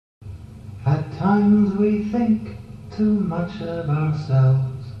Sometimes we think too much of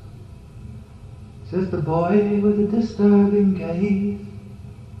ourselves, says the boy with a disturbing gaze.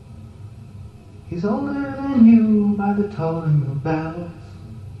 He's older than you by the tolling of bells,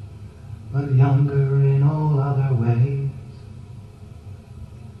 but younger in all other ways.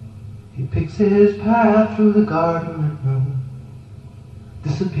 He picks his path through the garden at noon,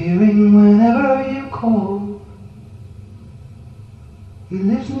 disappearing whenever you call. He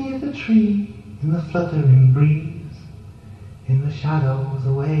lives near the tree in the fluttering breeze, in the shadows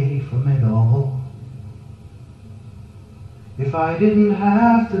away from it all. If I didn't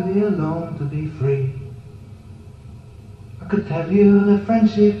have to be alone to be free, I could tell you the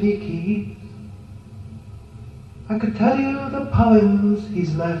friendship he keeps. I could tell you the poems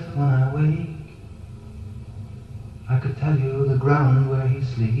he's left when I wake. I could tell you the ground where he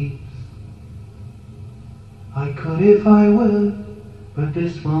sleeps. I could if I would, but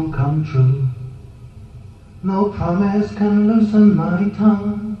this won't come true. No promise can loosen my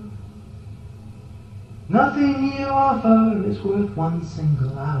tongue. Nothing you offer is worth one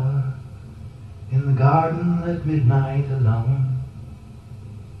single hour in the garden at midnight alone.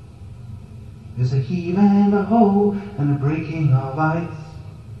 There's a heave and a hoe and a breaking of ice,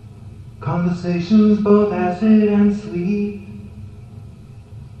 conversations both acid and sweet.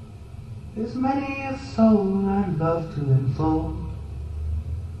 There's many a soul I'd love to enfold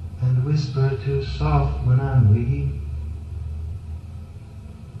and whisper too soft when I'm weak.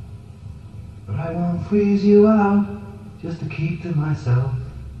 But I won't freeze you out just to keep to myself.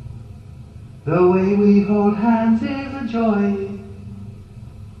 The way we hold hands is a joy,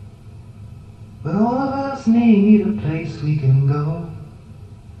 but all of us need a place we can go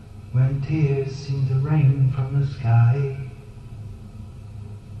when tears seem to rain from the sky.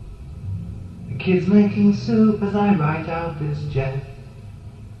 The kid's making soup as I write out this jet.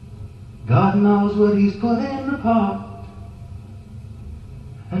 God knows what he's put in the pot.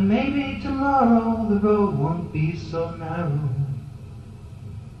 And maybe tomorrow the road won't be so narrow,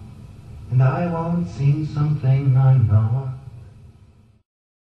 and I won't seem something I'm not.